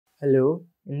Hello,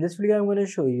 in this video I'm going to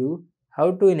show you how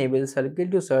to enable circle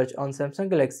to search on Samsung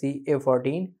Galaxy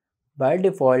A14. By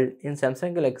default, in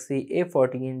Samsung Galaxy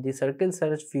A14, the circle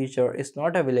search feature is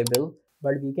not available,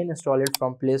 but we can install it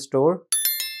from Play Store.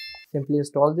 Simply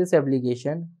install this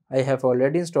application. I have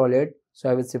already installed it,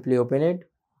 so I will simply open it.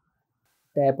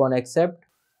 Tap on Accept,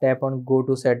 tap on Go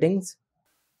to Settings,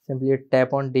 simply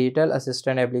tap on Digital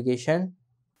Assistant application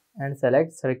and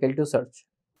select Circle to Search.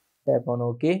 Tap on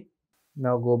OK.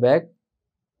 Now go back.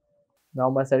 Now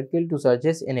my circle to search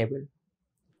is enabled.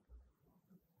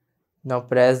 Now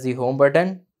press the home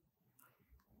button.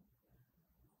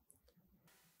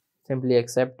 Simply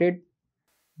accept it.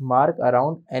 Mark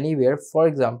around anywhere. For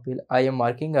example, I am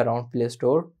marking around Play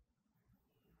Store.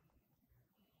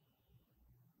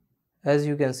 As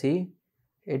you can see,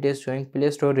 it is showing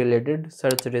Play Store related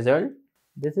search result.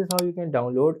 This is how you can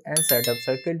download and set up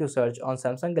Circle to Search on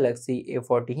Samsung Galaxy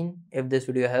A14. If this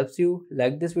video helps you,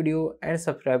 like this video and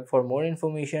subscribe for more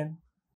information.